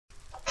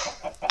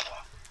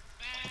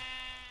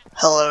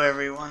Hello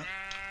everyone.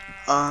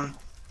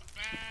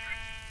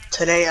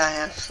 Today I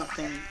have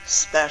something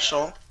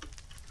special.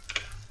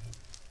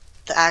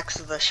 The Axe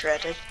of the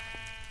Shredded.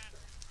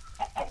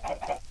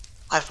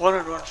 I've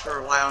wanted one for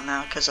a while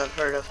now because I've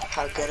heard of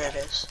how good it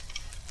is.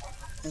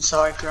 And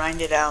so I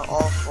grinded out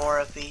all 4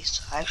 of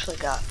these. I actually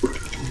got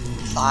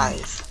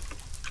 5.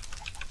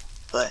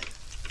 But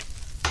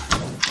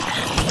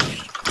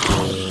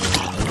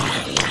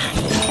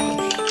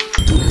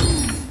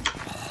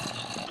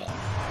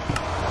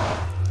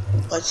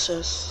let's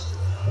just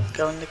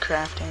go into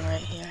crafting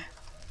right here.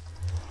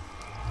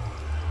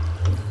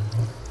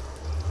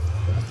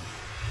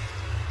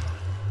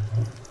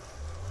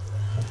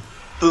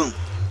 Boom.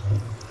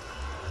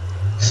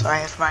 So I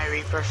have my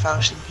Reaper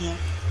Falchion here.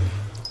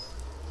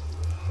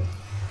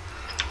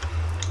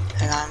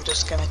 And I'm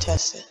just gonna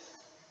test it.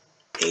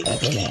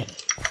 80%.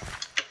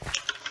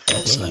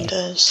 This one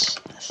does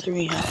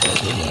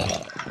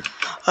 300.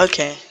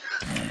 Okay.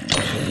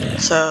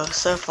 So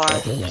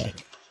far,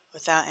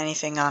 without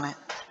anything on it,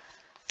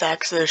 the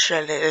Axe of the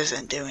Shredded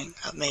isn't doing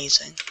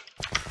amazing.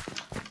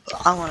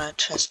 But I wanna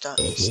test out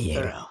this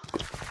throw.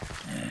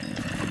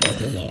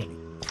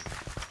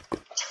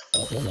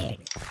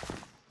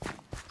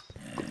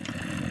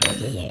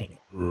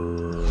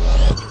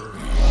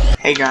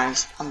 Hey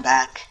guys, I'm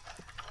back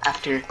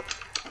after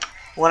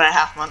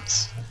 1.5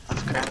 months of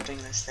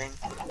crafting this thing.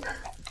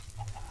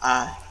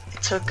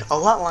 It took a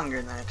lot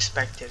longer than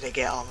expected to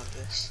get all of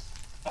this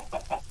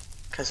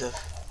because of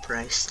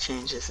price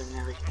changes and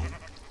everything,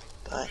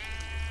 but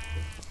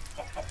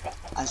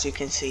as you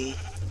can see,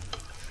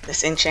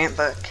 this enchant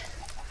book,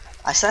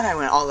 I said I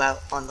went all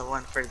out on the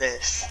one for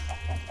this,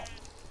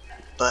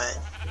 but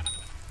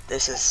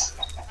this is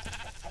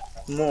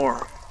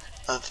more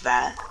of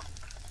that.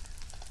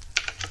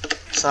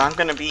 So I'm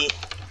gonna be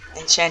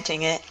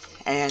enchanting it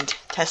and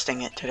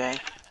testing it today.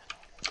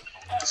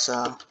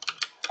 So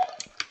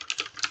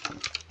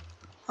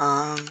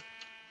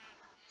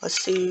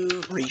let's do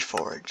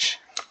Reforge.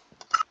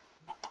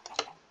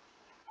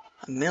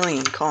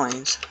 1,000,000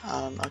 coins.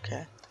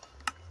 Okay.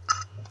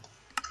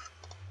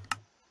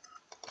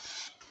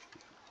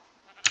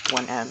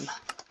 1M.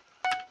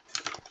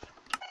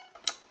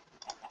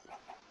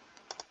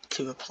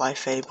 To apply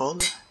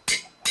Fabled.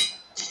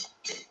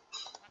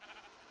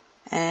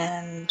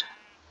 And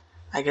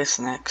I guess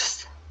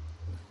next,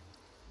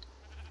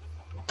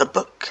 the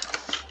book.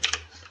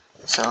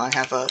 So I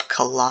have a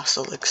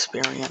colossal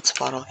experience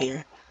bottle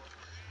here.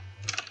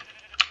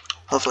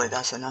 Hopefully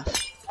that's enough.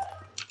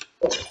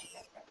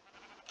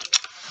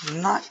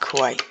 Not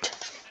quite.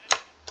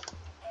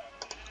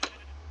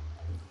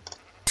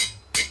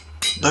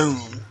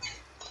 Boom.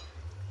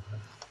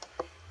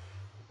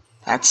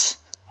 That's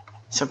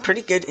some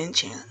pretty good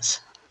enchants.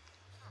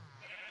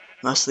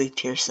 Mostly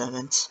tier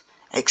 7s.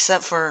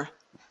 Except for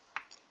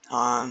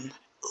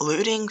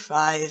looting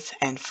 5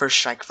 and first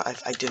strike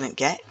 5 I didn't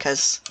get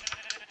because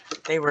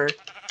they were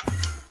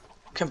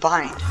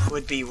combined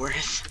would be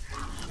worth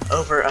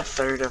over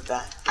 1/3 of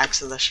that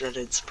Axe of the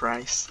Shredded's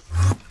price.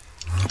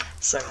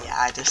 So yeah,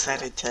 I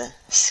decided to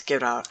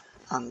skip out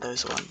on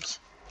those ones.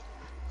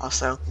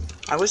 Also,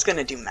 I was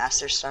gonna do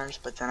Master Stars,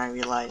 but then I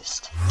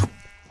realized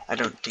I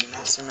don't do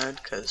Master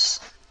Mode because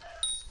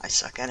I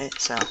suck at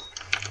it, so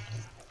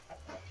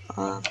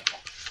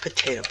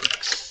potato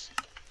books.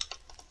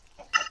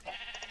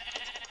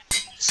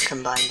 Just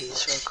combine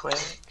these real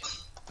quick.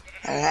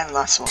 And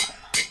last one.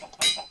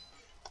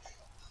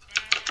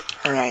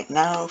 Alright,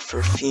 now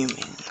for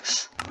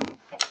fumings.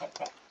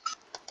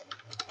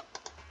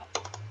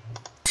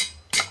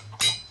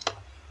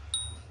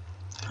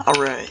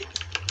 Alright.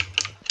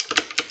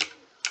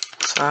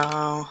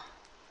 So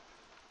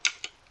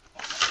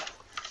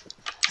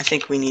I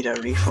think we need a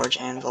Reforge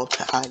Anvil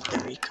to add the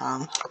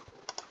recom.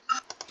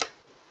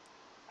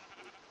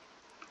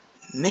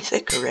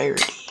 Mythic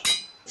Rarity.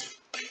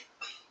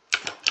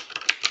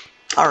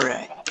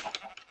 Alright.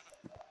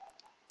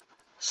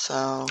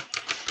 So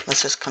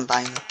let's just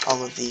combine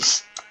all of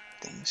these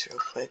things real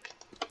quick.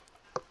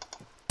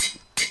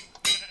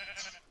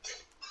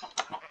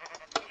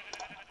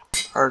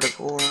 Art of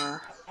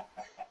War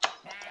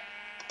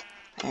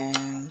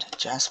and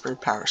Jasper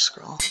Power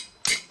Scroll.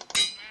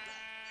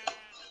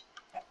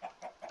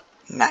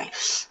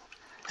 Nice.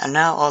 And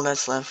now all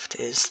that's left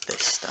is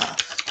this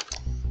stuff.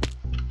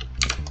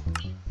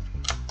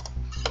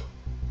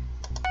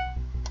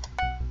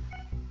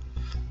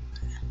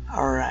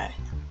 Alright.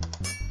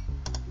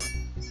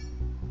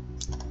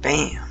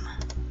 Bam.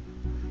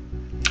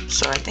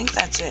 So I think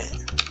that's it.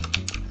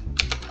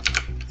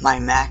 My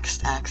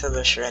maxed Axe of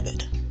the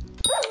Shredded.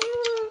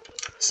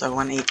 So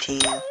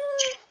 118,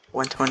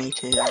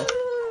 122,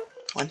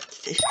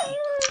 150.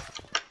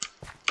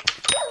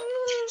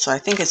 So I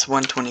think it's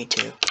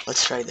 122.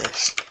 Let's try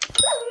this.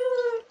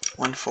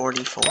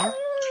 144,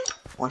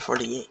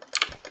 148,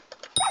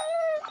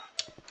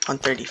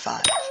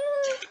 135.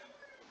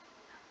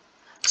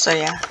 So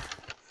yeah,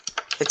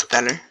 it's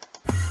better.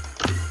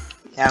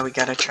 Yeah, we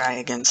gotta try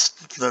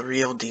against the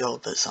real deal,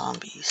 the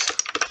zombies.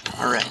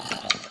 Alright,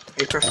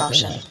 Reaper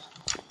Falchion,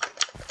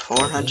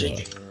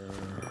 400,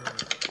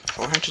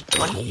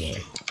 420.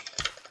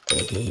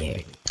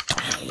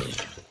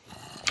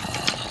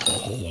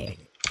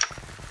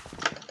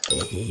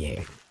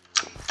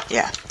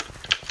 Yeah.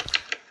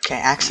 Okay,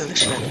 axe of the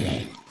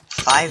shredder.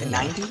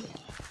 590?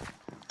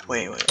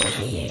 Wait.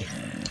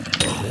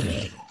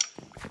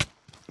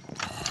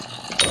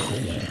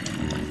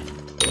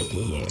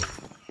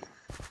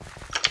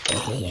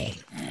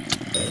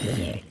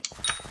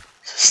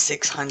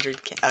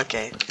 600k.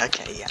 Okay,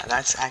 yeah,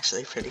 that's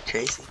actually pretty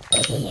crazy.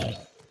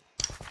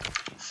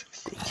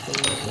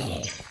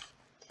 60k.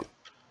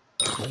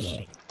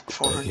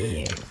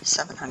 400,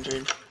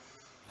 700,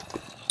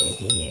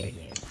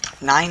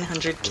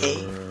 900k.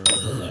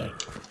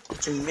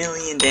 It's a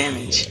million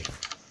damage.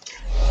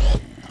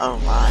 Oh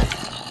my.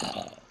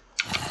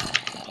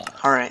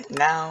 Alright,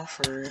 now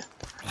for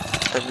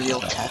the real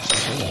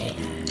test.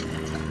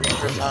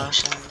 Reaper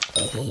potion.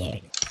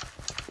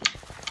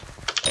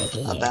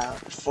 About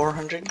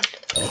 400?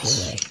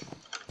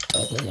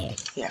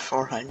 Yeah,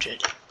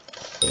 400.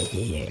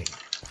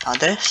 Now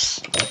this?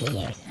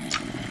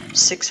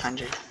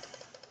 600.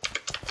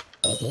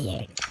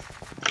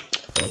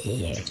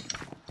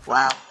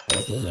 Wow.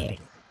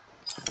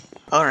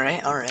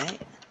 Alright.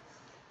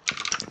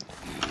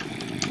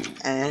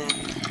 And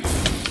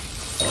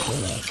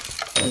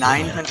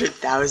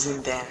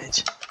 900,000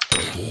 damage.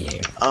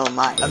 Oh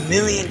my, a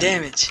million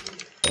damage.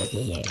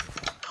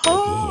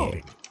 Oh.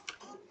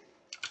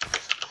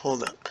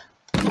 Hold up.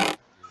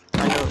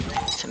 I know a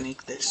way to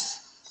make this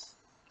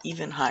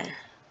even higher.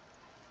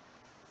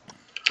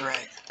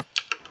 Right.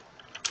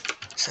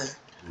 So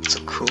it's a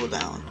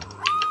cooldown.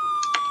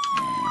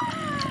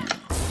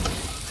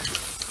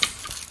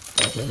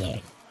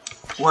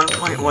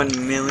 1.1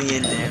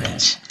 million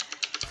damage.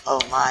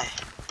 Oh my.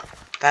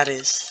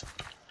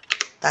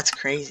 That's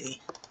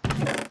crazy.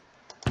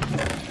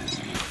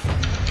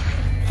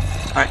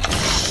 Alright.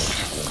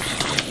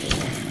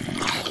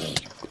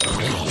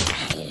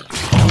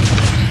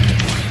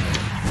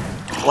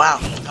 Wow,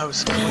 that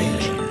was quick.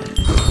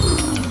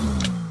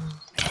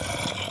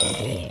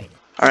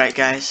 Alright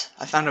guys,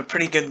 I found a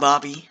pretty good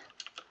lobby.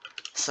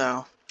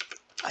 So,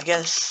 I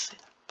guess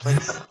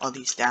place all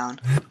these down.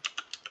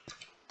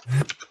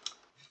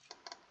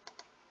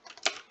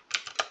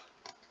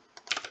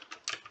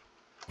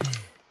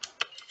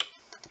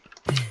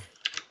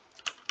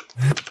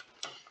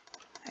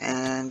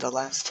 And the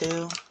last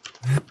two.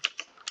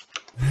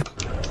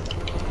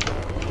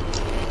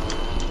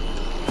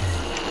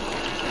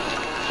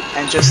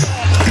 And just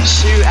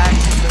shoot at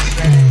the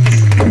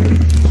credits.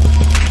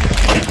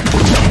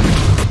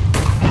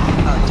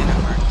 Oh, it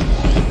didn't work.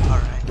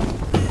 Alright.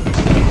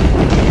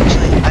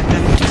 Actually, I've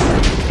been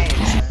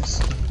paying this.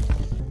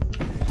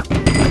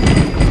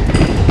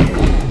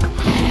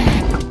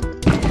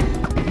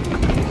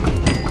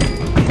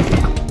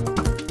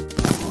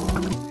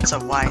 It's a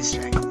wise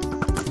dragon.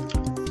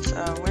 So,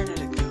 where did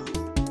it go?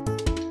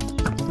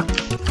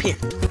 Here.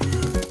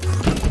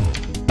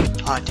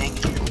 Aw, dang it.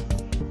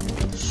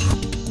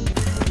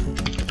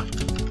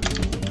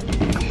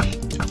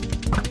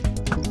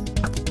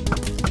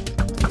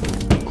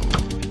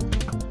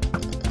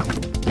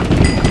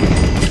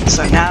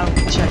 So now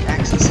we check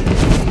access.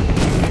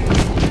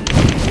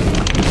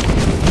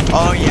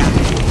 Oh yeah.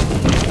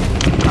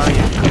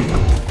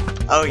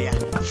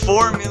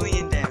 4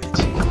 million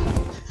damage.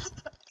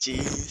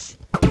 Jeez.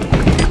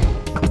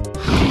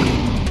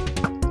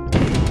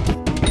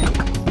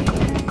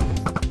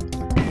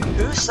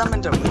 Who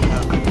summoned a window?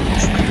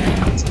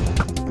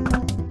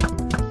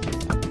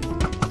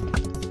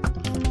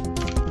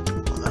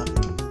 Hold up.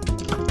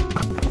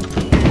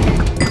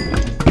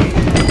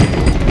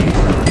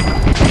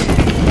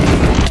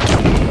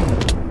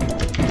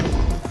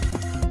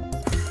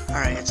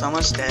 Alright, it's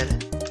almost dead.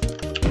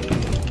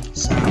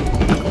 So.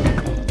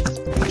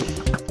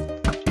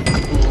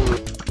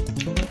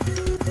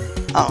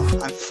 Oh,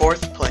 I'm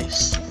 4th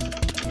place.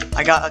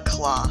 I got a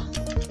claw.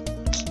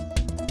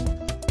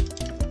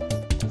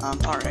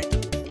 Alright.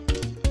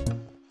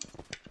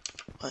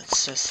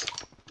 Let's just.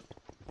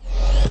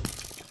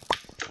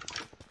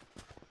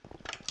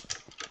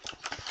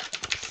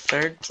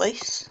 3rd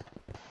place?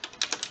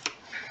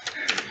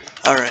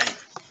 Alright.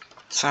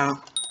 So,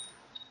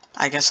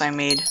 I guess I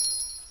made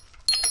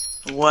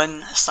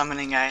 1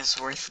 summoning guy's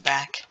worth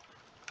back.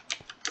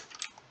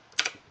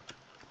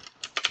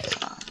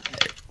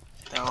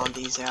 Throw all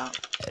these out.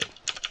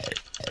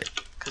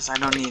 Because I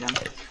don't need them.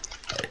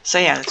 So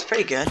yeah, that's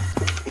pretty good.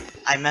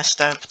 I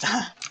messed up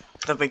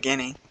the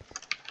beginning.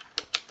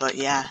 But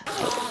yeah.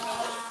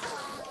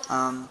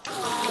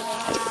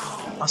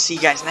 I'll see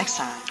you guys next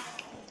time.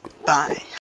 Bye.